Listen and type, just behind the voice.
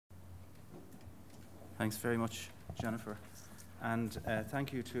Thanks very much, Jennifer. And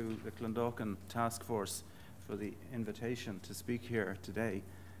thank you to the Clondalkin Task Force for the invitation to speak here today.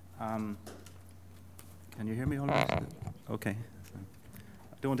 Can you hear me all right? Okay.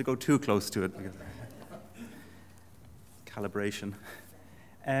 I don't want to go too close to it because calibration.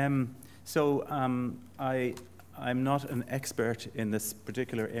 I'm not an expert in this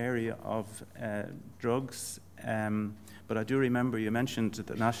particular area of drugs, but I do remember you mentioned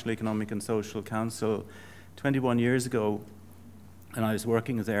the National Economic and Social Council 21 years ago, and I was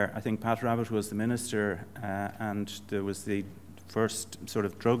working there. I think Pat Rabbitte was the minister, and there was the first sort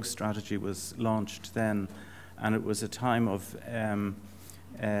of drug strategy was launched then, and it was a time of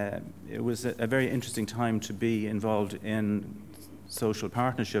it was a very interesting time to be involved in social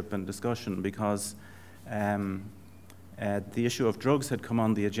partnership and discussion, because the issue of drugs had come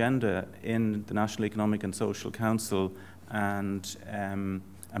on the agenda in the National Economic and Social Council and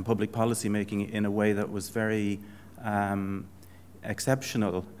public policy making in a way that was very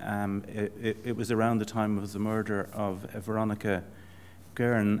exceptional. It was around the time of the murder of Veronica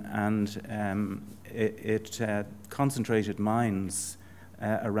Guerin, and it concentrated minds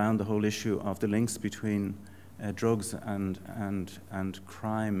around the whole issue of the links between drugs and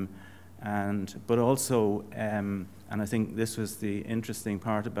crime, but also, and I think this was the interesting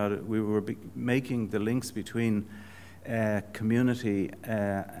part about it, we were making the links between community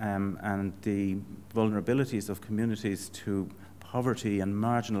and the vulnerabilities of communities to poverty and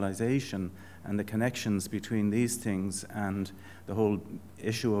marginalization, and the connections between these things and the whole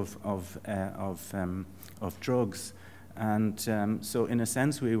issue of drugs. And so in a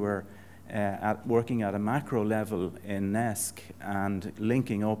sense we were working at a macro level in NESC and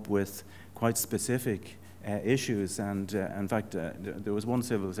linking up with quite specific issues. And in fact, there was one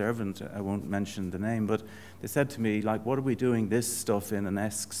civil servant, I won't mention the name, but they said to me, like, what are we doing this stuff in an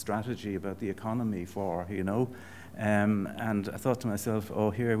NESC strategy about the economy for, you know? And I thought to myself,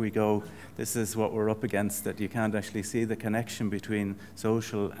 oh, here we go. This is what we're up against, that you can't actually see the connection between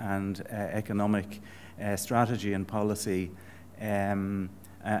social and economic strategy and policy. And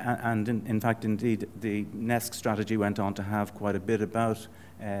in fact, indeed, the NESC strategy went on to have quite a bit about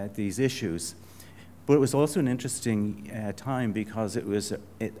these issues. But it was also an interesting time, because it was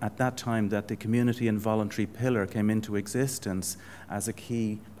at that time that the community and voluntary pillar came into existence as a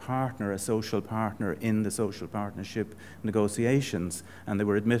key partner, a social partner in the social partnership negotiations, and they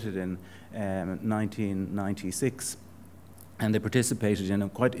were admitted in 1996. And they participated in,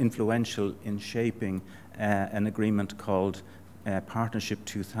 quite influential in shaping an agreement called Partnership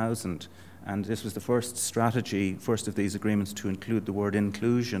 2000. And this was the first strategy, first of these agreements, to include the word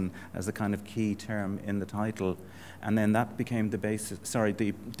inclusion as a kind of key term in the title. And then that became the basis,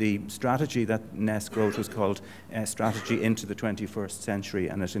 the strategy that NESC wrote was called Strategy into the 21st Century,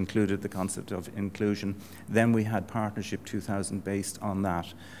 and it included the concept of inclusion. Then we had Partnership 2000 based on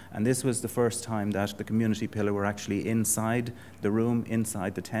that. And this was the first time that the community pillar were actually inside the room,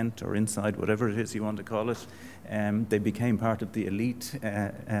 inside the tent, or inside whatever it is you want to call it. They became part of the elite.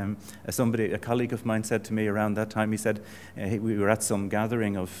 A colleague of mine said to me around that time, he said, we were at some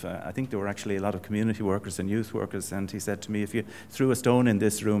gathering of, I think there were actually a lot of community workers and youth workers, and he said to me, if you threw a stone in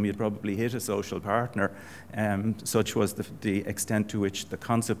this room, you'd probably hit a social partner. Such was the extent to which the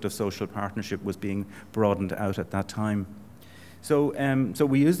concept of social partnership was being broadened out at that time. So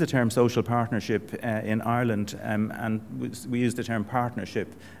we use the term social partnership in Ireland, and we use the term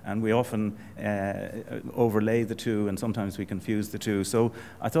partnership, and we often overlay the two, and sometimes we confuse the two. So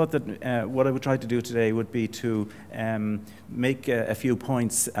I thought that what I would try to do today would be to make a few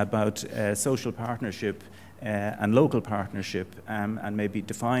points about social partnership and local partnership, and maybe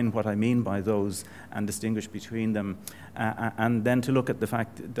define what I mean by those and distinguish between them, and then to look at the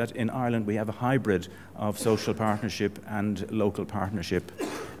fact that in Ireland we have a hybrid of social partnership and local partnership.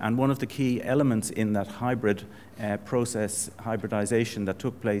 And one of the key elements in that hybrid process, hybridization that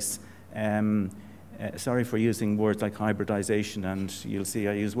took place, sorry for using words like hybridization, and you'll see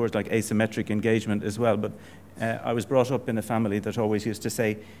I use words like asymmetric engagement as well, but I was brought up in a family that always used to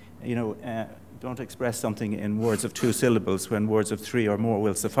say, you know, don't express something in words of 2 syllables when words of 3 or more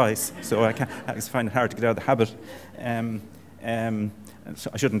will suffice. So I find it hard to get out of the habit. So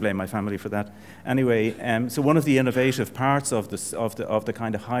I shouldn't blame my family for that. Anyway, so one of the innovative parts of the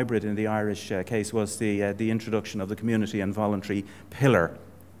kind of hybrid in the Irish case was the introduction of the community and voluntary pillar.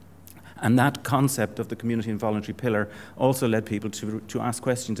 And that concept of the community and voluntary pillar also led people to ask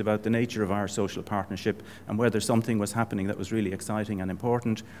questions about the nature of our social partnership, and whether something was happening that was really exciting and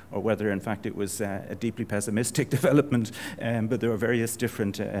important, or whether in fact it was a deeply pessimistic development. But there were various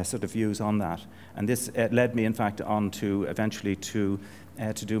different sort of views on that. And this led me in fact on to eventually to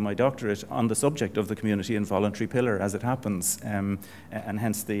to do my doctorate on the subject of the community and voluntary pillar, as it happens, and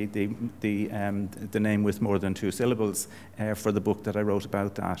hence the name with more than 2 syllables for the book that I wrote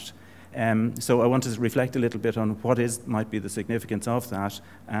about that. So I want to reflect a little bit on what might be the significance of that,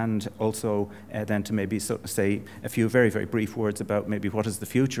 and also then to maybe say a few very, very brief words about maybe what is the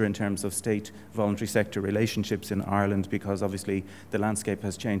future in terms of state voluntary sector relationships in Ireland, because obviously the landscape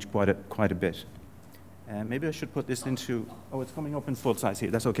has changed quite a bit. Maybe I should put this into, oh, it's coming up in full size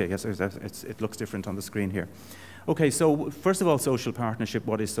here. That's okay, yes, it looks different on the screen here. Okay, so first of all, social partnership.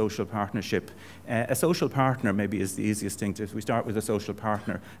 What is social partnership? A social partner maybe is the easiest thing to, if we start with a social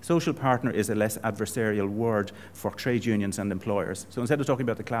partner. Social partner is a less adversarial word for trade unions and employers. So instead of talking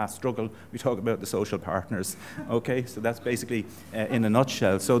about the class struggle, we talk about the social partners. Okay, so that's basically in a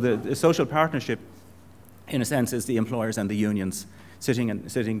nutshell. So the social partnership, in a sense, is the employers and the unions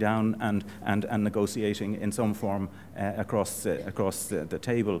sitting down and negotiating in some form across the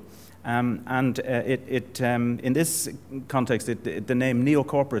table. In this context, the name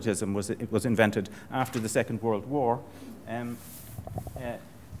neo-corporatism was invented after the Second World War.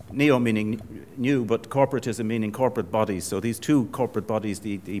 Neo meaning new, but corporatism meaning corporate bodies. So these 2 corporate bodies,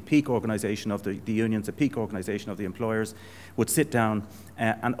 the peak organization of the unions, the peak organization of the employers, would sit down,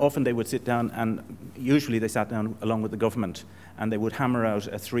 and often they would sit down, and usually they sat down along with the government, and they would hammer out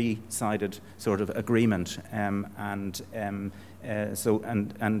a 3-sided sort of agreement. And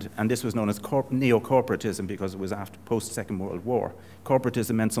this was known as neo-corporatism because it was after post-Second World War.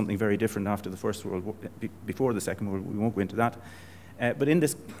 Corporatism meant something very different after the First World War, before the Second World War. We won't go into that. But in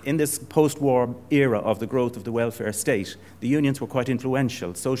this post-war era of the growth of the welfare state, the unions were quite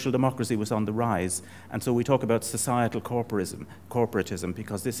influential. Social democracy was on the rise. And so we talk about societal corporatism,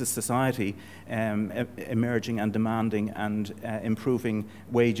 because this is society emerging and demanding and improving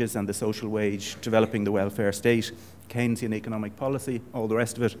wages and the social wage, developing the welfare state, Keynesian economic policy, all the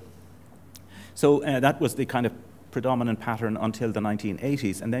rest of it. So that was the kind of predominant pattern until the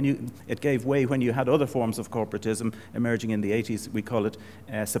 1980s, and then it gave way when you had other forms of corporatism emerging in the 80s. We call it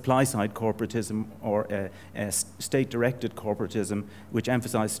supply-side corporatism, or state-directed corporatism, which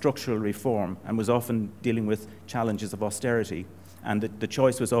emphasized structural reform and was often dealing with challenges of austerity. And the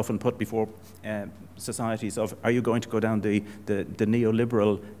choice was often put before societies of, are you going to go down the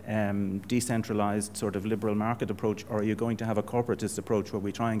neoliberal, decentralized sort of liberal market approach, or are you going to have a corporatist approach where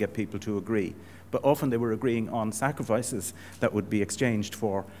we try and get people to agree? But often they were agreeing on sacrifices that would be exchanged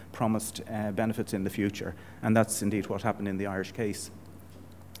for promised benefits in the future. And that's indeed what happened in the Irish case.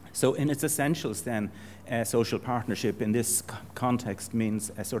 So in its essentials then, social partnership in this context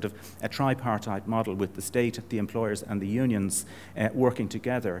means a sort of a tripartite model with the state, the employers and the unions working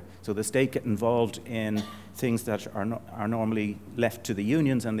together. So the state get involved in things that are normally left to the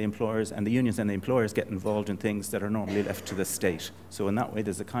unions and the employers, and the unions and the employers get involved in things that are normally left to the state. So in that way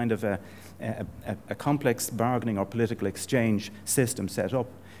there's a kind of a complex bargaining or political exchange system set up.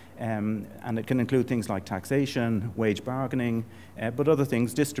 And it can include things like taxation, wage bargaining, but other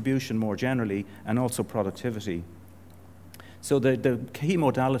things, distribution more generally, and also productivity. So the key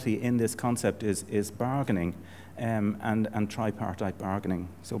modality in this concept is bargaining and tripartite bargaining.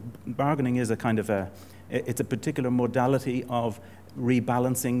 So bargaining is a kind of it's a particular modality of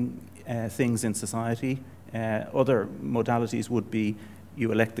rebalancing things in society. Other modalities would be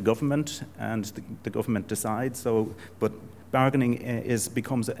you elect the government and the government decides. But bargaining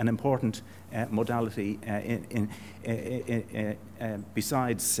becomes an important modality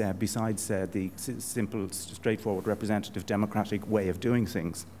besides the simple, straightforward, representative, democratic way of doing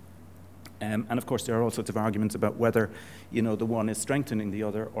things. And of course, there are all sorts of arguments about whether, the one is strengthening the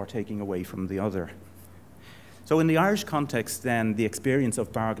other or taking away from the other. So in the Irish context, then, the experience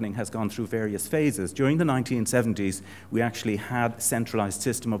of bargaining has gone through various phases. During the 1970s, we actually had a centralised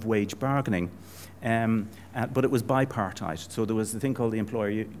system of wage bargaining, but it was bipartite. So there was a thing called the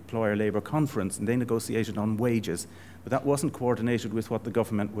Employer-Labour Conference, and they negotiated on wages, but that wasn't coordinated with what the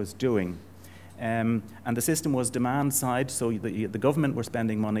government was doing. And the system was demand side, so the government were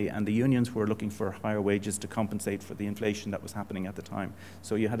spending money and the unions were looking for higher wages to compensate for the inflation that was happening at the time.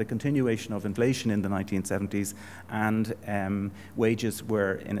 So you had a continuation of inflation in the 1970s, and wages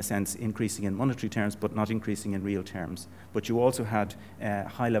were, in a sense, increasing in monetary terms but not increasing in real terms. But you also had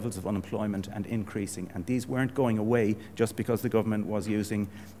high levels of unemployment and increasing, and these weren't going away just because the government was using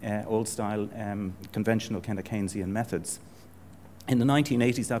old-style, conventional kind of Keynesian methods. In the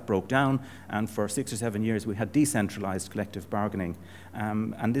 1980s, that broke down, and for 6 or 7 years, we had decentralized collective bargaining.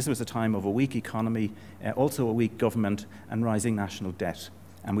 And this was a time of a weak economy, also a weak government, and rising national debt.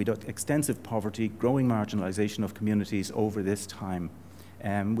 And we had extensive poverty, growing marginalization of communities over this time.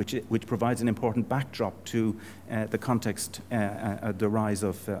 which provides an important backdrop to the context, the rise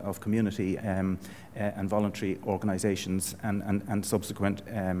of community and voluntary organisations and subsequent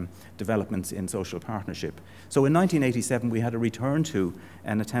developments in social partnership. So in 1987 we had a return to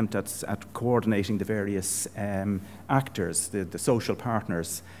an attempt at coordinating the various actors, the social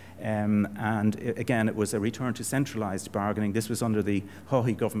partners. And again, it was a return to centralised bargaining. This was under the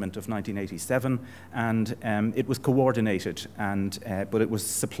Haughey government of 1987, and it was coordinated, but it was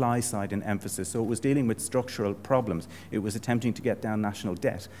supply side in emphasis. So it was dealing with structural problems. It was attempting to get down national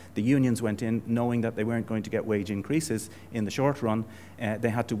debt. The unions went in knowing that they weren't going to get wage increases in the short run. They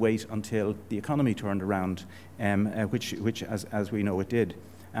had to wait until the economy turned around, which as we know, it did.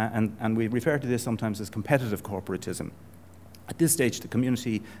 And we refer to this sometimes as competitive corporatism. At this stage, the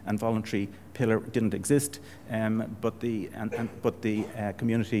community and voluntary pillar didn't exist, but the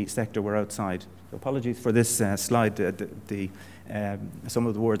community sector were outside. So apologies for this slide. Some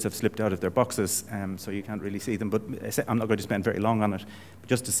of the words have slipped out of their boxes, so you can't really see them. But I'm not going to spend very long on it. But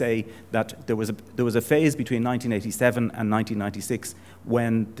just to say that there was a phase between 1987 and 1996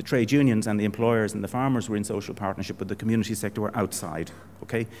 when the trade unions and the employers and the farmers were in social partnership, but the community sector were outside.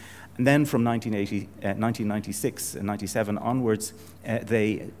 Okay. And then from 1996 and 97 onwards,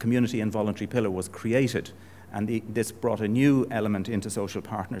 the community and voluntary pillar was created. And this brought a new element into social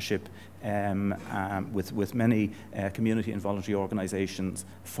partnership with many community and voluntary organisations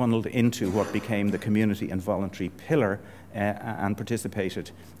funneled into what became the community and voluntary pillar and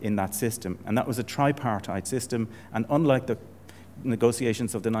participated in that system. And that was a tripartite system. And unlike the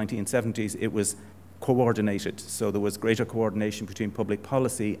negotiations of the 1970s, it was coordinated. So there was greater coordination between public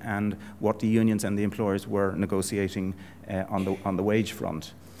policy and what the unions and the employers were negotiating on the wage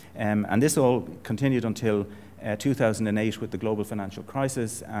front. And this all continued until 2008 with the global financial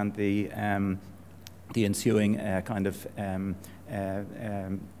crisis and the ensuing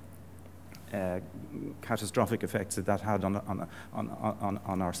catastrophic effects that had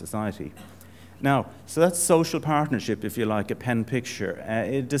on our society. Now, so that's social partnership, if you like, a pen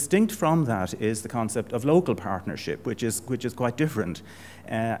picture. Distinct from that is the concept of local partnership, which is quite different.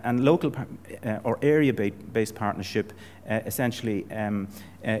 And local or area-based partnership, essentially,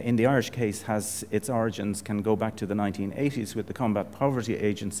 in the Irish case, has its origins can go back to the 1980s with the Combat Poverty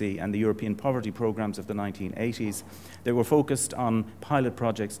Agency and the European poverty programs of the 1980s. They were focused on pilot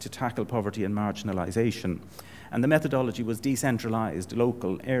projects to tackle poverty and marginalisation. And the methodology was decentralized,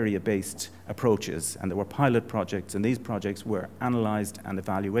 local, area-based approaches. And there were pilot projects, and these projects were analysed and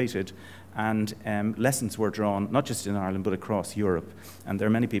evaluated. And lessons were drawn, not just in Ireland, but across Europe. And there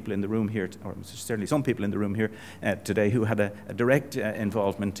are many people in the room here, or certainly some people in the room here today, who had a direct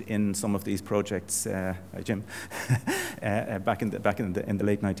involvement in some of these projects, Jim, back in the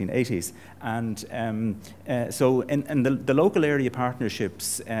late 1980s. And so in the local area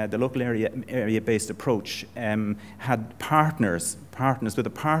partnerships, the local area-based approach had partners, but the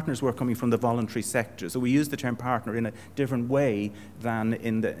partners were coming from the voluntary sector. So we use the term partner in a different way than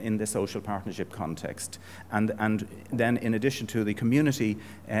in the social partnership context. And then in addition to the community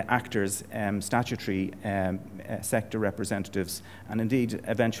actors, statutory sector representatives, and indeed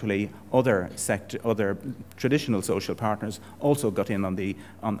eventually other traditional social partners also got in on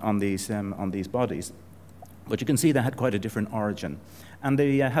these bodies. But you can see they had quite a different origin. And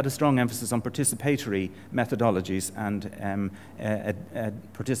they had a strong emphasis on participatory methodologies and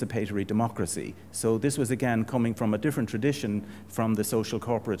participatory democracy. So this was, again, coming from a different tradition from the social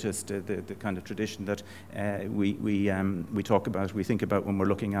corporatist, the kind of tradition that we talk about, we think about when we're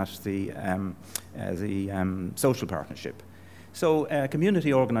looking at the social partnership. So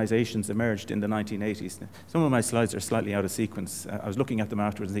community organisations emerged in the 1980s. Some of my slides are slightly out of sequence. I was looking at them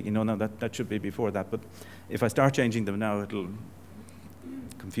afterwards and thinking, no, that should be before that. But if I start changing them now, it'll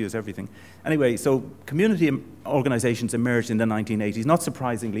confuse everything. Anyway, so community organisations emerged in the 1980s. Not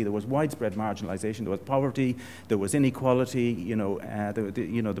surprisingly, there was widespread marginalisation. There was poverty, there was inequality.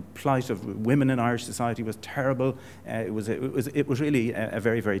 The plight of women in Irish society was terrible. It was really a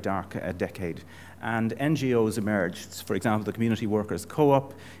very, very dark decade. And NGOs emerged. For example, the Community Workers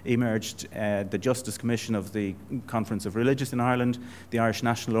Co-op emerged. The Justice Commission of the Conference of Religious in Ireland. The Irish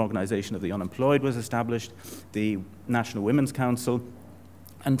National Organisation of the Unemployed was established. The National Women's Council.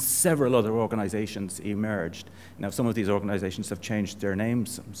 And several other organisations emerged. Now, some of these organisations have changed their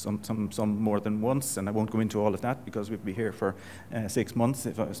names, some more than once, and I won't go into all of that because we'd be here for 6 months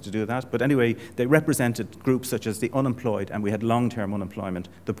if I was to do that. But anyway, they represented groups such as the unemployed, and we had long-term unemployment,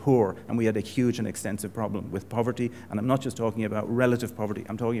 the poor, and we had a huge and extensive problem with poverty. And I'm not just talking about relative poverty,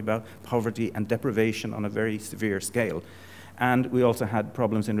 I'm talking about poverty and deprivation on a very severe scale. And we also had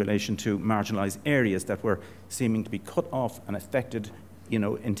problems in relation to marginalised areas that were seeming to be cut off and affected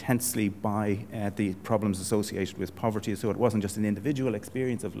intensely by the problems associated with poverty. So it wasn't just an individual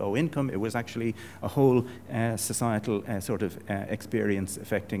experience of low income, it was actually a whole societal sort of experience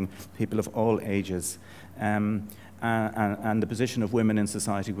affecting people of all ages. And the position of women in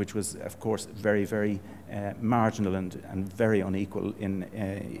society, which was, of course, very, very marginal and very unequal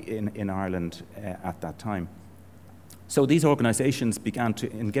in Ireland at that time. So these organisations began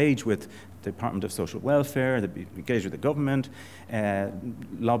to engage with the Department of Social Welfare, they engaged with the government,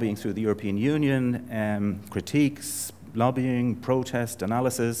 lobbying through the European Union, critiques, lobbying, protest,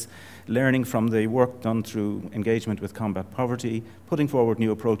 analysis, learning from the work done through engagement with combat poverty, putting forward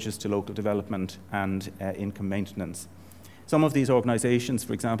new approaches to local development and income maintenance. Some of these organisations,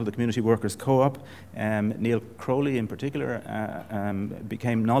 for example, the Community Workers Co-op, Neil Crowley in particular,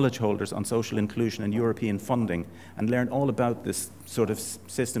 became knowledge holders on social inclusion and European funding and learned all about this sort of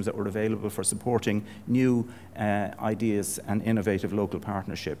systems that were available for supporting new ideas and innovative local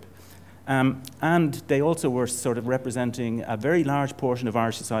partnership. And they also were sort of representing a very large portion of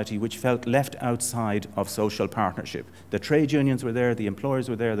Irish society which felt left outside of social partnership. The trade unions were there, the employers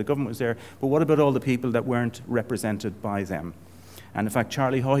were there, the government was there, but what about all the people that weren't represented by them? And in fact,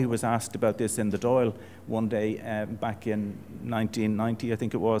 Charlie Hoy was asked about this in the Dáil one day back in 1990, I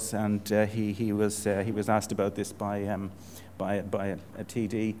think it was, and he was asked about this by a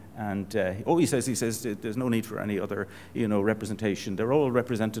TD, and he says there's no need for any other representation. They're all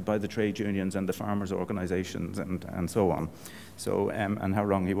represented by the trade unions and the farmers' organisations and so on. So and how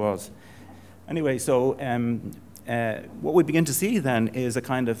wrong he was. Anyway, so what we begin to see then is a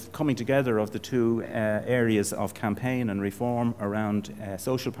kind of coming together of the two areas of campaign and reform around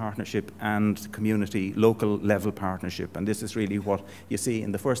social partnership and community local level partnership, and this is really what you see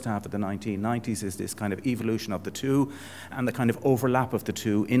in the first half of the 1990s, is this kind of evolution of the two and the kind of overlap of the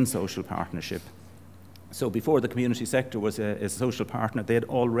two in social partnership. So before the community sector was a social partner, they had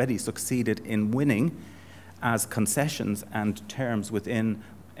already succeeded in winning as concessions and terms within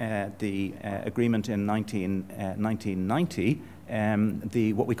the agreement in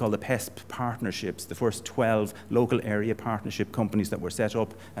 1990, what we call the PESP partnerships, the first 12 local area partnership companies that were set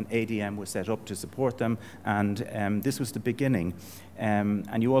up, and ADM was set up to support them, and this was the beginning.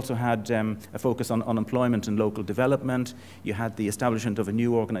 And you also had a focus on unemployment and local development. You had the establishment of a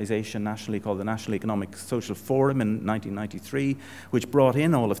new organisation nationally called the National Economic Social Forum in 1993, which brought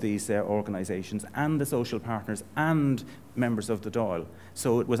in all of these organisations and the social partners and members of the Dáil.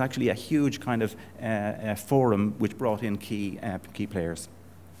 So it was actually a huge kind of forum which brought in key players.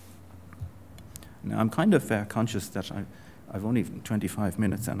 Now I'm kind of conscious that I've only 25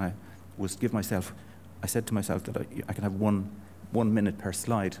 minutes, and I said to myself that I can have one minute per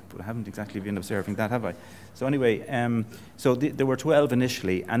slide, but I haven't exactly been observing that, have I? So anyway, so there were 12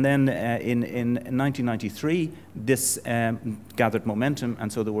 initially, and then in 1993, this gathered momentum,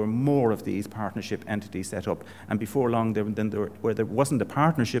 and so there were more of these partnership entities set up. And before long, where there wasn't a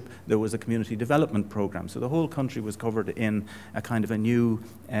partnership, there was a community development program. So the whole country was covered in a kind of a new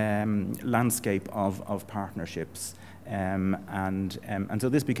landscape of partnerships, and so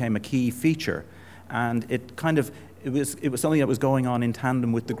this became a key feature. And it was something that was going on in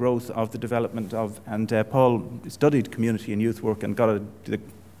tandem with the growth of the development of, and Paul studied community and youth work and got the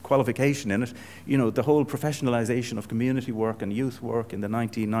qualification in it. The whole professionalisation of community work and youth work in the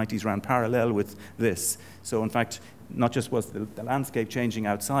 1990s ran parallel with this. So in fact, not just was the landscape changing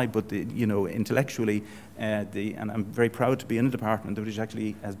outside, but intellectually, and I'm very proud to be in a department which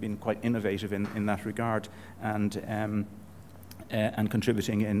actually has been quite innovative in that regard, and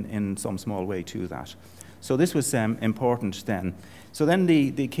contributing in some small way to that. So this was important then. So then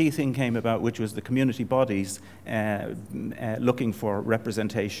the key thing came about, which was the community bodies looking for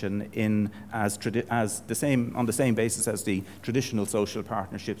representation on the same basis as the traditional social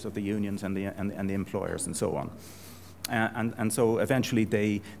partnerships of the unions and the employers and so on. And so eventually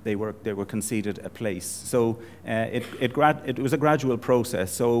they were conceded a place. So it was a gradual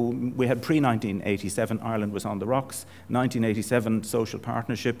process. So we had pre-1987, Ireland was on the rocks. 1987, social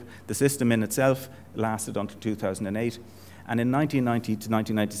partnership. The system in itself lasted until 2008. And in 1990 to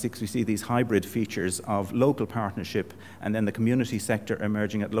 1996, we see these hybrid features of local partnership and then the community sector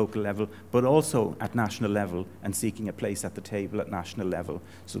emerging at local level, but also at national level and seeking a place at the table at national level.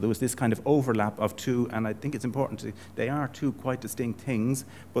 So there was this kind of overlap of two, and I think it's important they are two quite distinct things,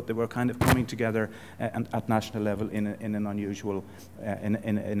 but they were kind of coming together at national level in an unusual,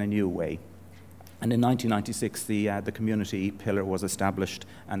 in a new way. And in 1996, the community pillar was established,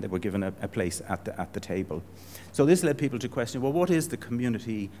 and they were given a place at the table. So this led people to question, well, what is the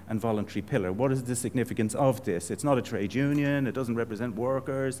community and voluntary pillar? What is the significance of this? It's not a trade union, it doesn't represent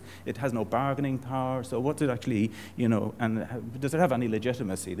workers, it has no bargaining power, so what's it actually, you know, and does it have any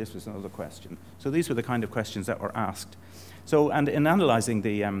legitimacy? This was another question. So these were the kind of questions that were asked. So, and in analysing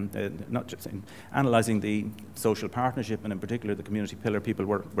analysing the social partnership, and in particular the community pillar, people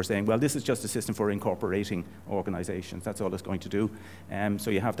were saying, well, this is just a system for incorporating organisations. That's all it's going to do. So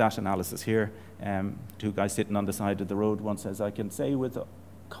you have that analysis here. Two guys sitting on the side of the road. One says, I can say with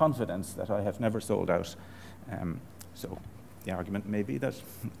confidence that I have never sold out. So the argument may be that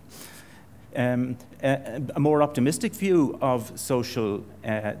a more optimistic view of social,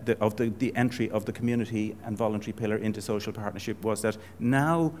 the entry of the community and voluntary pillar into social partnership was that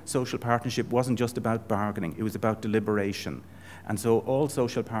now social partnership wasn't just about bargaining, it was about deliberation. And so all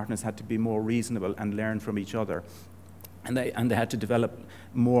social partners had to be more reasonable and learn from each other. And they had to develop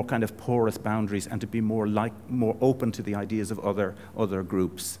more kind of porous boundaries and to be more open to the ideas of other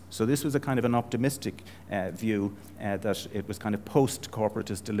groups. So this was a kind of an optimistic view that it was kind of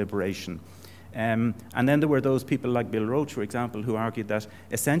post-corporatist deliberation. And then there were those people like Bill Roach, for example, who argued that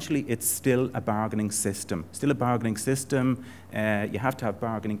essentially it's still a bargaining system. Still a bargaining system, you have to have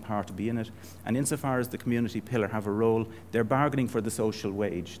bargaining power to be in it. And insofar as the community pillar have a role, they're bargaining for the social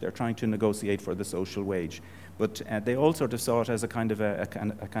wage. They're trying to negotiate for the social wage. But they all sort of saw it as a kind of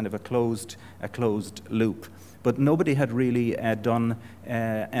a closed loop. But nobody had really done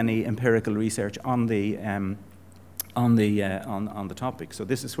any empirical research on the topic. So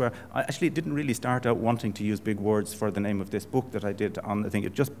this is where I actually didn't really start out wanting to use big words for the name of this book that I did on the thing.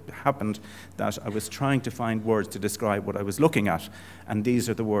 It just happened that I was trying to find words to describe what I was looking at, and these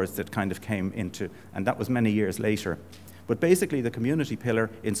are the words that kind of came into, and that was many years later. But basically the community pillar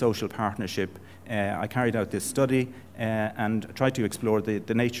in social partnership, I carried out this study and tried to explore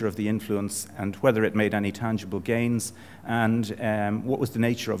the nature of the influence and whether it made any tangible gains, and what was the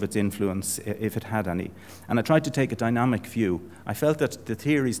nature of its influence, if it had any. And I tried to take a dynamic view. I felt that the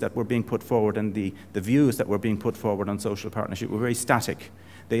theories that were being put forward and the views that were being put forward on social partnership were very static.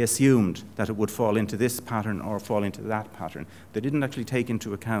 They assumed that it would fall into this pattern or fall into that pattern. They didn't actually take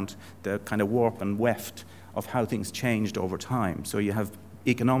into account the kind of warp and weft of how things changed over time. So you have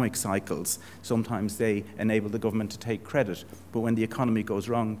economic cycles. Sometimes they enable the government to take credit, but when the economy goes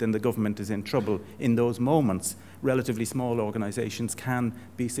wrong, then the government is in trouble. In those moments, relatively small organizations can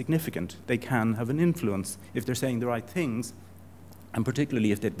be significant. They can have an influence if they're saying the right things, and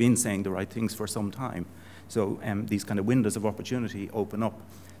particularly if they've been saying the right things for some time. So these kind of windows of opportunity open up.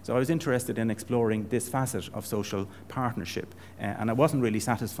 So I was interested in exploring this facet of social partnership, and I wasn't really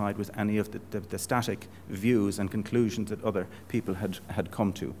satisfied with any of the static views and conclusions that other people had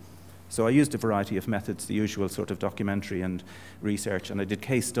come to. So I used a variety of methods, the usual sort of documentary and research, and I did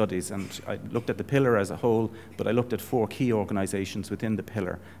case studies, and I looked at the pillar as a whole, but I looked at 4 key organizations within the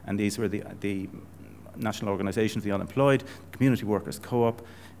pillar, and these were the National Organisation of the Unemployed, Community Workers Co-op,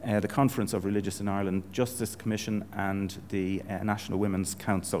 the Conference of Religious in Ireland, Justice Commission, and the National Women's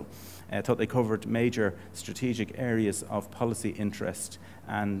Council. I thought they covered major strategic areas of policy interest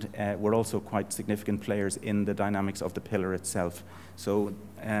and were also quite significant players in the dynamics of the pillar itself. So,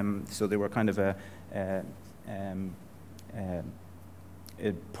 so they were kind of a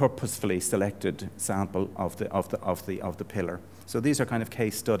purposefully selected sample of the pillar. So these are kind of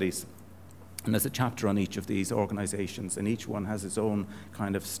case studies. And there's a chapter on each of these organizations, and each one has its own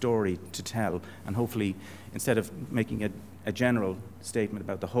kind of story to tell. And hopefully, instead of making a general statement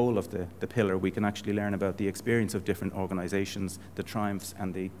about the whole of the pillar, we can actually learn about the experience of different organizations, the triumphs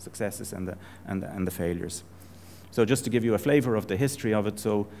and the successes and the failures. So just to give you a flavor of the history of it,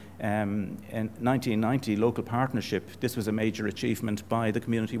 so in 1990, local partnership, this was a major achievement by the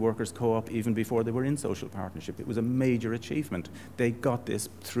Community Workers Co-op even before they were in social partnership. It was a major achievement. They got this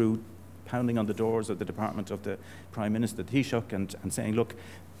through pounding on the doors of the Department of the Prime Minister, the Taoiseach, and saying, look,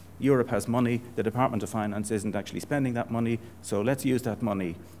 Europe has money, the Department of Finance isn't actually spending that money, so let's use that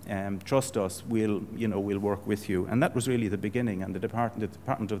money. Trust us, we'll work with you. And that was really the beginning, and the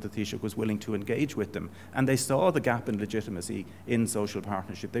Department of the Taoiseach was willing to engage with them. And they saw the gap in legitimacy in social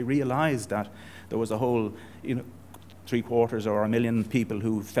partnership. They realized that there was a whole, 3/4 or 1 million people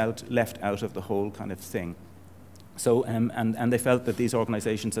who felt left out of the whole kind of thing. So, and they felt that these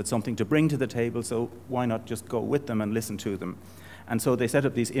organizations had something to bring to the table, so why not just go with them and listen to them? And so they set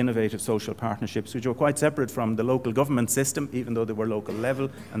up these innovative social partnerships, which were quite separate from the local government system, even though they were local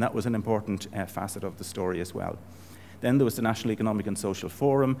level, and that was an important facet of the story as well. Then there was the National Economic and Social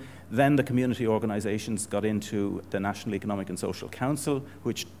Forum. Then the community organizations got into the National Economic and Social Council,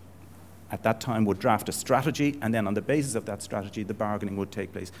 which at that time would draft a strategy, and then on the basis of that strategy, the bargaining would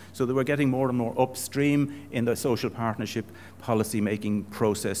take place. So they were getting more and more upstream in the social partnership policy-making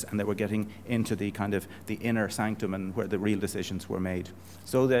process, and they were getting into the kind of the inner sanctum and where the real decisions were made.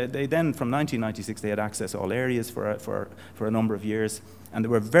 So they then, from 1996, they had access to all areas for a number of years, and they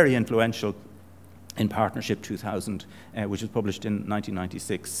were very influential in Partnership 2000, which was published in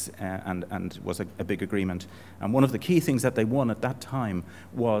 1996 and was a big agreement. And one of the key things that they won at that time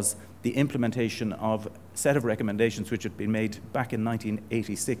was the implementation of a set of recommendations which had been made back in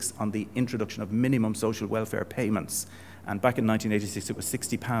 1986 on the introduction of minimum social welfare payments. And back in 1986, it was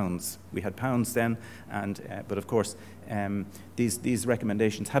 £60. We had pounds then, but of course, these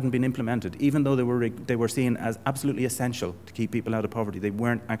recommendations hadn't been implemented, even though they were seen as absolutely essential to keep people out of poverty. They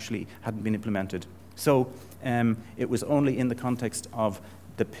hadn't been implemented. So it was only in the context of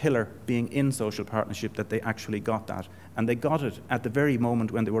the pillar being in social partnership that they actually got that. And they got it at the very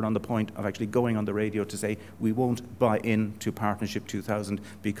moment when they were on the point of actually going on the radio to say, we won't buy into Partnership 2000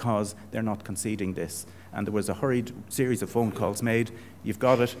 because they're not conceding this. And there was a hurried series of phone calls made. You've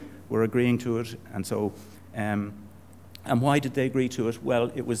got it, we're agreeing to it. And so, and why did they agree to it?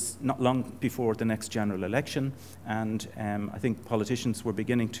 Well, it was not long before the next general election, and I think politicians were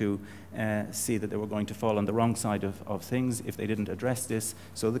beginning to see that they were going to fall on the wrong side of things if they didn't address this.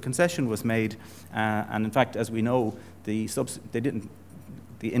 So the concession was made, and in fact, as we know, the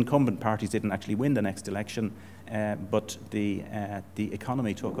incumbent parties didn't actually win the next election, but the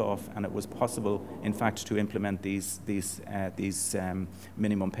economy took off, and it was possible, in fact, to implement these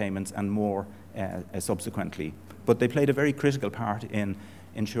minimum payments and more subsequently. But they played a very critical part in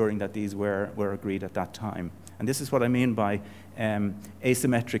ensuring that these were agreed at that time. And this is what I mean by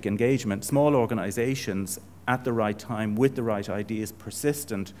asymmetric engagement. Small organizations at the right time, with the right ideas,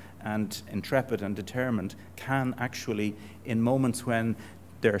 persistent and intrepid and determined, can actually, in moments when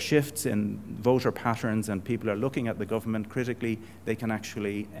there are shifts in voter patterns and people are looking at the government critically, they can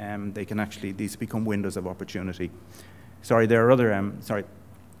actually these become windows of opportunity. Sorry, there are other,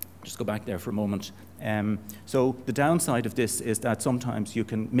 just go back there for a moment. So the downside of this is that sometimes you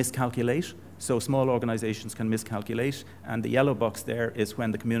can miscalculate. So small organizations can miscalculate, and the yellow box there is when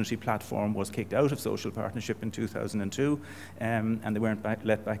the community platform was kicked out of social partnership in 2002, and they weren't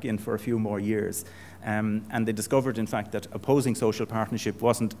let back in for a few more years. And they discovered, in fact, that opposing social partnership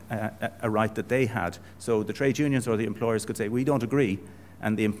wasn't a right that they had. So the trade unions or the employers could say, we don't agree,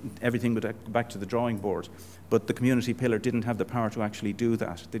 and everything would go back to the drawing board. But the community pillar didn't have the power to actually do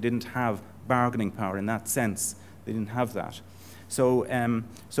that. They didn't have bargaining power in that sense. They didn't have that. So,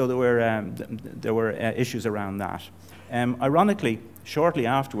 there were issues around that. Ironically, shortly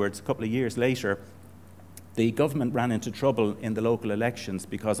afterwards, a couple of years later, the government ran into trouble in the local elections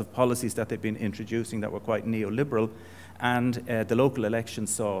because of policies that they'd been introducing that were quite neoliberal, and the local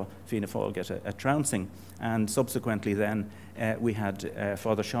elections saw Fianna Fáil get a trouncing, and subsequently then we had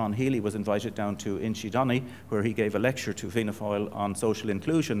Father Sean Healy was invited down to Inchydoney, where he gave a lecture to Fianna Fáil on social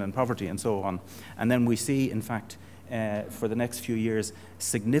inclusion and poverty and so on. And then we see, in fact, for the next few years,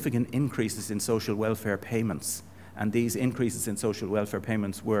 significant increases in social welfare payments. And these increases in social welfare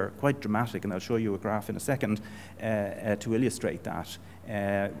payments were quite dramatic, and I'll show you a graph in a second to illustrate that,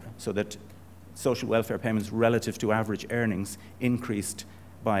 so that social welfare payments relative to average earnings increased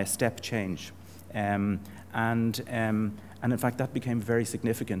by a step change. And in fact, that became very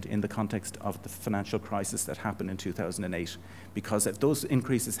significant in the context of the financial crisis that happened in 2008, because if those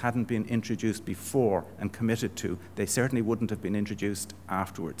increases hadn't been introduced before and committed to, they certainly wouldn't have been introduced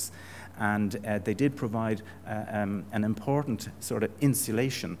afterwards. And they did provide an important sort of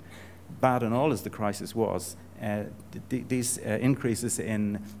insulation, bad and all as the crisis was, these increases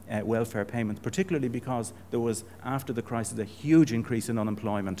in welfare payments, particularly because there was, after the crisis, a huge increase in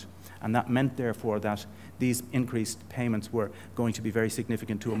unemployment. And that meant, therefore, that these increased payments were going to be very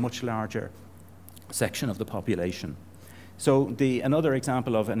significant to a much larger section of the population. So another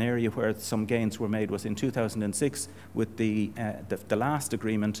example of an area where some gains were made was in 2006 with the last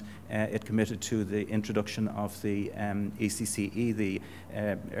agreement. It committed to the introduction of the ECCE, the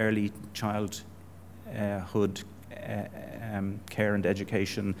Early Childhood Care and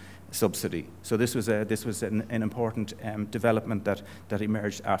Education Subsidy. So this was an important development that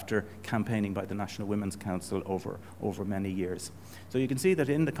emerged after campaigning by the National Women's Council over many years. So you can see that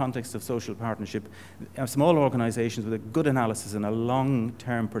in the context of social partnership, small organizations with a good analysis and a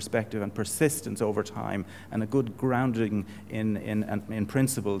long-term perspective and persistence over time and a good grounding in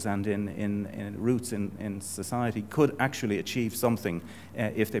principles and in roots in society could actually achieve something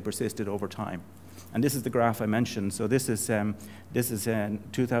if they persisted over time. And this is the graph I mentioned. So this is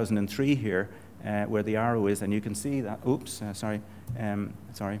 2003 here, where the arrow is, and you can see that, oops, sorry,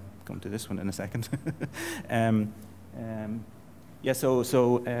 come to this one in a second. Yeah,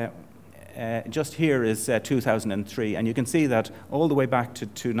 just here is 2003, and you can see that all the way back to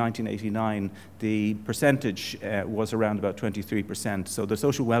 1989, the percentage was around about 23%. So the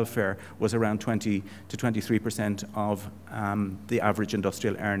social welfare was around 20 to 23% of the average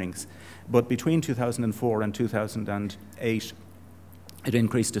industrial earnings. But between 2004 and 2008, it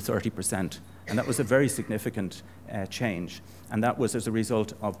increased to 30%. And that was a very significant change. And that was as a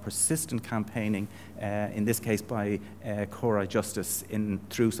result of persistent campaigning, in this case by Cora Justice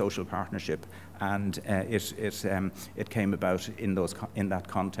through social partnership. And it came about in that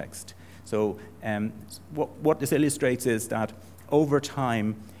context. So what this illustrates is that over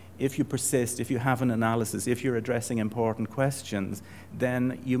time, if you persist, if you have an analysis, if you're addressing important questions,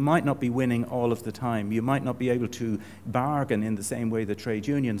 then you might not be winning all of the time. You might not be able to bargain in the same way that trade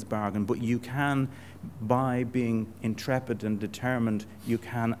unions bargain, but you can, by being intrepid and determined, you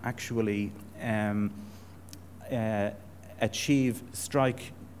can actually achieve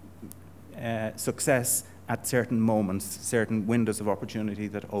strike success at certain moments, certain windows of opportunity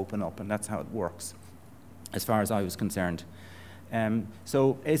that open up, and that's how it works, as far as I was concerned.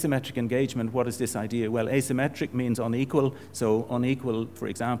 So asymmetric engagement, what is this idea? Well, asymmetric means unequal. So unequal, for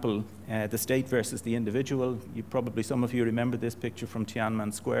example, the state versus the individual. Some of you remember this picture from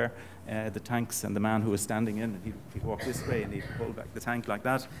Tiananmen Square, the tanks and the man who was standing in, and he'd walk this way and he'd pull back the tank like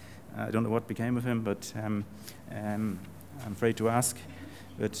that. I don't know what became of him, but I'm afraid to ask.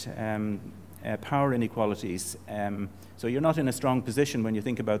 But power inequalities. So you're not in a strong position when you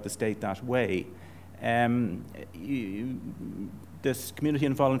think about the state that way. This community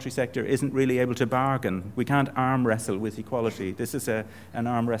and voluntary sector isn't really able to bargain. We can't arm wrestle with equality. This is an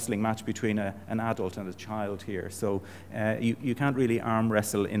arm wrestling match between an adult and a child here. So you can't really arm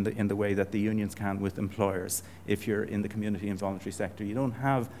wrestle in the way that the unions can with employers if you're in the community and voluntary sector. You don't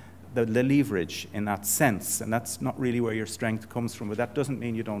have the leverage in that sense, and that's not really where your strength comes from, but that doesn't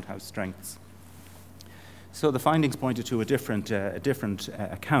mean you don't have strengths. So the findings pointed to a different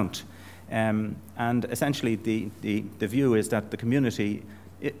account. And essentially, the view is that the community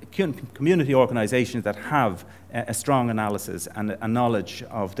organisations that have a strong analysis and a knowledge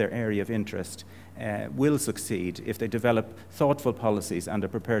of their area of interest will succeed if they develop thoughtful policies and are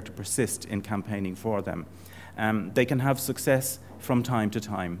prepared to persist in campaigning for them. They can have success from time to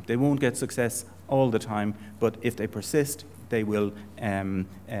time. They won't get success all the time, but if they persist, they will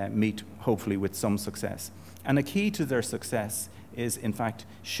meet, hopefully, with some success. And a key to their success is, in fact,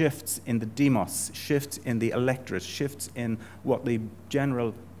 shifts in the demos, shifts in the electorate, shifts in what the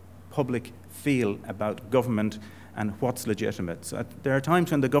general public feel about government and what's legitimate. So there are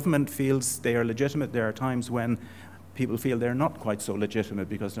times when the government feels they are legitimate. There are times when people feel they're not quite so legitimate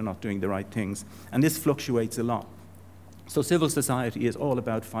because they're not doing the right things. And this fluctuates a lot. So civil society is all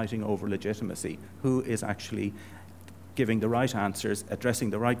about fighting over legitimacy. Who is actually giving the right answers, addressing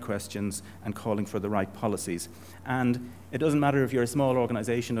the right questions, and calling for the right policies. And it doesn't matter if you're a small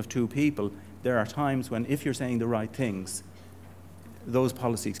organization of 2 people, there are times when if you're saying the right things, those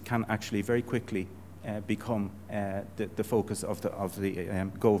policies can actually very quickly become the focus of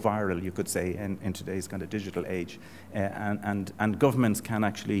the go viral, you could say, in today's kind of digital age. And governments can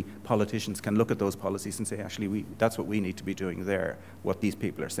actually, politicians can look at those policies and say, actually, that's what we need to be doing there, what these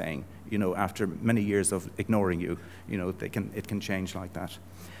people are saying. You know, after many years of ignoring you, you know, it can change like that.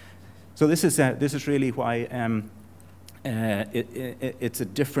 So this is really why it's a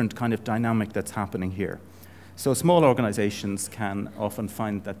different kind of dynamic that's happening here. So small organizations can often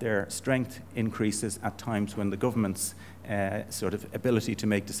find that their strength increases at times when the government's sort of ability to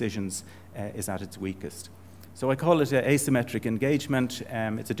make decisions is at its weakest. So I call it asymmetric engagement.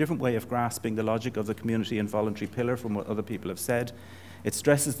 It's a different way of grasping the logic of the community and voluntary pillar from what other people have said. It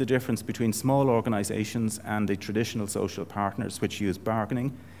stresses the difference between small organizations and the traditional social partners which use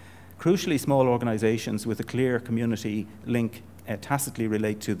bargaining. Crucially, small organizations with a clear community link tacitly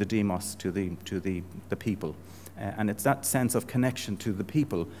relate to the demos, to the people. And it's that sense of connection to the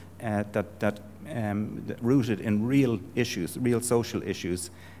people that rooted in real issues, real social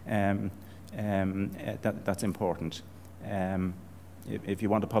issues, that's important. If you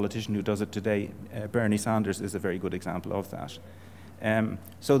want a politician who does it today, Bernie Sanders is a very good example of that.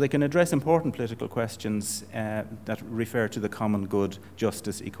 So they can address important political questions that refer to the common good,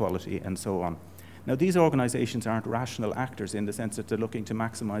 justice, equality, and so on. Now, these organizations aren't rational actors in the sense that they're looking to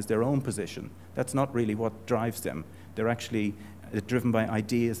maximize their own position. That's not really what drives them. They're actually driven by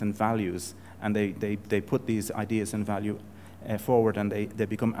ideas and values, and they put these ideas and value forward, and they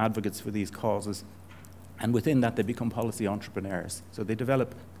become advocates for these causes. And within that, they become policy entrepreneurs. So they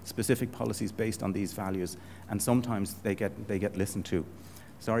develop specific policies based on these values, and sometimes they get listened to.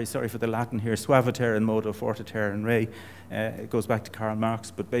 Sorry for the Latin here. Suaviter in modo, fortiter in re. It goes back to Karl Marx,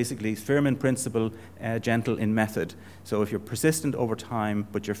 but basically firm in principle, gentle in method. So if you're persistent over time,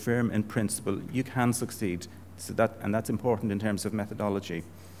 but you're firm in principle, you can succeed. So that's important in terms of methodology.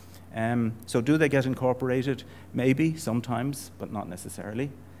 So do they get incorporated? Maybe, sometimes, but not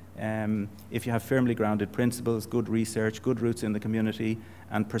necessarily. If you have firmly grounded principles, good research, good roots in the community,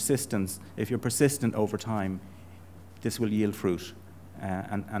 and persistence, if you're persistent over time, this will yield fruit.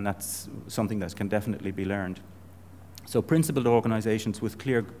 And that's something that can definitely be learned. So principled organizations with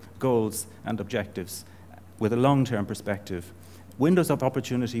clear goals and objectives, with a long-term perspective. Windows of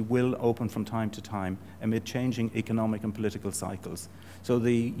opportunity will open from time to time amid changing economic and political cycles. So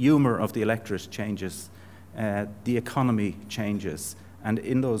the humor of the electorate changes, the economy changes, and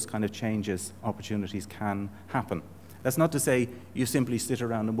in those kind of changes, opportunities can happen. That's not to say you simply sit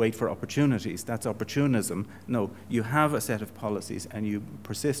around and wait for opportunities. That's opportunism. No, you have a set of policies and you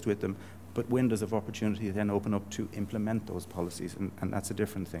persist with them, but windows of opportunity then open up to implement those policies, and that's a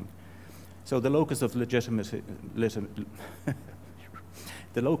different thing. So the locus of legitimacy,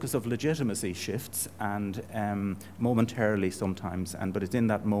 the locus of legitimacy shifts, and momentarily sometimes, but it's in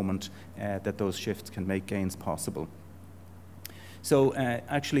that moment that those shifts can make gains possible. So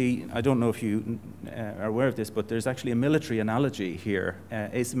actually, I don't know if you are aware of this, but there's actually a military analogy here,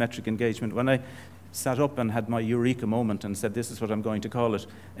 asymmetric engagement. When I sat up and had my eureka moment and said, this is what I'm going to call it,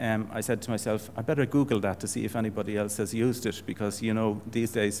 I said to myself, I better Google that to see if anybody else has used it, because, you know,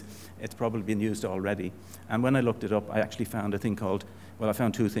 these days it's probably been used already. And when I looked it up, I actually found a thing called, well, I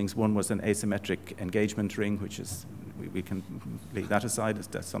found two things. One was an asymmetric engagement ring, which is, we can leave that aside,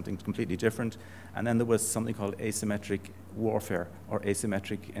 that's something completely different. And then there was something called asymmetric warfare or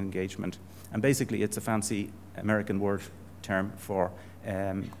asymmetric engagement. And basically it's a fancy American word term for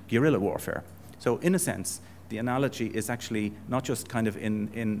guerrilla warfare. So in a sense, the analogy is actually not just kind of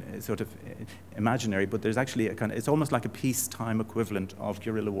in sort of imaginary, but there's actually a kind of, it's almost like a peacetime equivalent of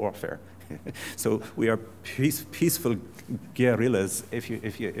guerrilla warfare. So we are peaceful guerrillas,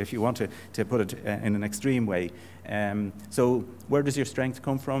 if you want to put it in an extreme way. So where does your strength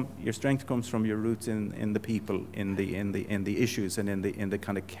come from? Your strength comes from your roots in the people, in the issues, and in the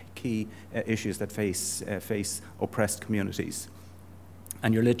kind of key issues that face oppressed communities.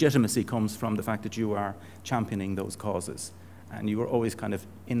 And your legitimacy comes from the fact that you are championing those causes, and you are always kind of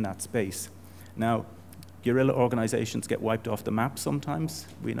in that space. Now, guerrilla organizations get wiped off the map sometimes,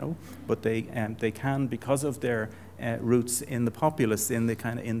 we know, but they can, because of their roots in the populace, in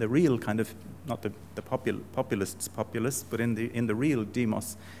the real kind of, not the populists' populace, but in the real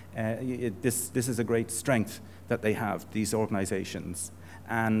demos. This is a great strength that they have, these organizations.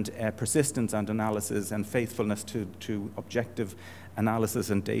 And persistence and analysis and faithfulness to objective analysis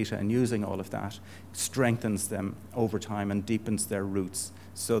and data, and using all of that strengthens them over time and deepens their roots,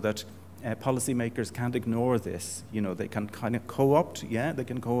 so that policymakers can't ignore this. You know, they can kind of co-opt, yeah, they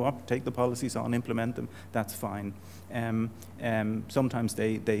can co-opt, take the policies on, implement them, that's fine. Sometimes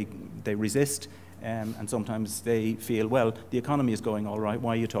they resist, and sometimes they feel, well, the economy is going all right,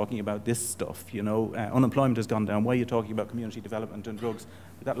 why are you talking about this stuff? You know, unemployment has gone down, why are you talking about community development and drugs?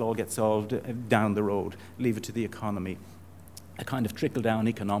 That'll all get solved down the road, leave it to the economy. A kind of trickle-down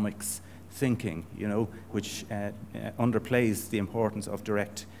economics thinking, you know, which underplays the importance of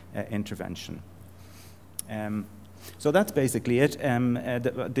direct intervention. So that's basically it.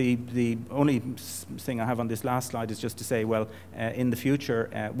 The only thing I have on this last slide is just to say, well, in the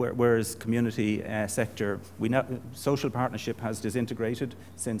future, whereas community sector, social partnership has disintegrated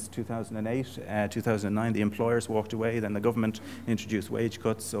since 2008. 2009, the employers walked away, then the government introduced wage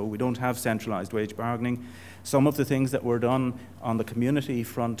cuts, so we don't have centralized wage bargaining. Some of the things that were done on the community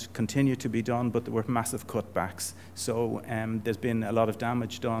front continue to be done, but there were massive cutbacks. So there's been a lot of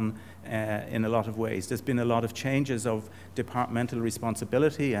damage done in a lot of ways. There's been a lot of changes of departmental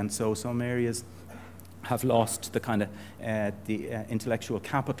responsibility, and so some areas have lost the kind of intellectual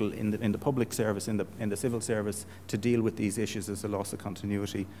capital in the public service, in the civil service, to deal with these issues as a loss of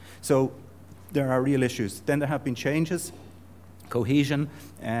continuity. So there are real issues. Then there have been changes, cohesion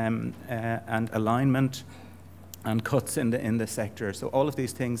and alignment, and cuts in the sector. So all of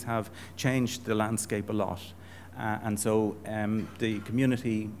these things have changed the landscape a lot. And so the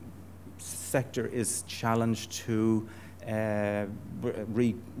community sector is challenged to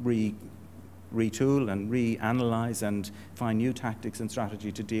retool and reanalyze and find new tactics and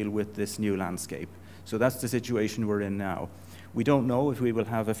strategy to deal with this new landscape. So that's the situation we're in now. We don't know if we will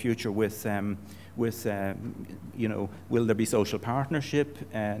have a future with you know, will there be social partnership?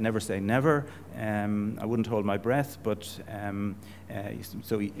 Never say never. I wouldn't hold my breath, but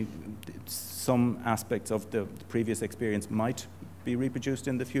so some aspects of the previous experience might be reproduced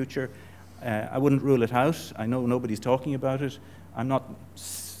in the future. I wouldn't rule it out. I know nobody's talking about it. I'm not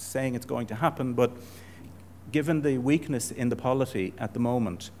saying it's going to happen, but given the weakness in the polity at the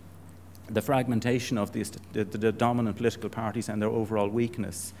moment, the fragmentation of the dominant political parties and their overall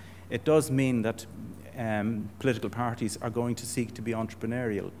weakness, it does mean that political parties are going to seek to be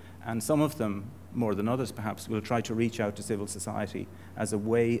entrepreneurial, and some of them, more than others perhaps, will try to reach out to civil society as a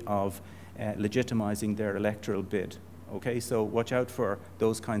way of legitimizing their electoral bid. Okay, so watch out for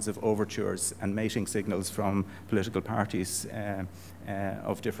those kinds of overtures and mating signals from political parties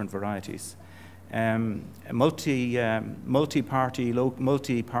of different varieties. Multi-party,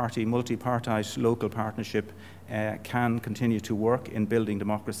 multi-partite local partnership can continue to work in building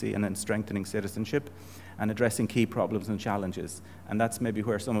democracy and in strengthening citizenship and addressing key problems and challenges. And that's maybe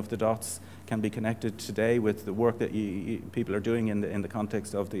where some of the dots can be connected today with the work that people are doing in the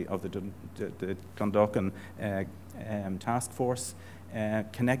context of the Clondalkin task force,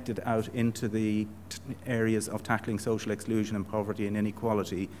 connected out into the areas of tackling social exclusion and poverty and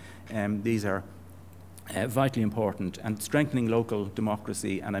inequality. These are vitally important, and strengthening local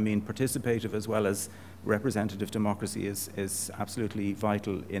democracy, and I mean participative as well as representative democracy, is absolutely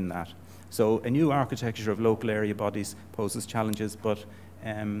vital in that. So a new architecture of local area bodies poses challenges, but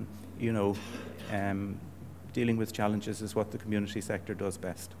you know, dealing with challenges is what the community sector does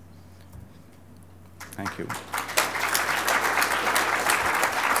best. Thank you.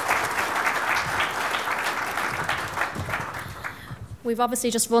 We've obviously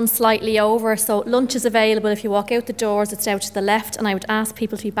just run slightly over, so lunch is available if you walk out the doors. It's out to the left, and I would ask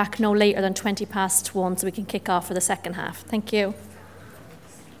people to be back no later than 1:20 so we can kick off for the second half. Thank you.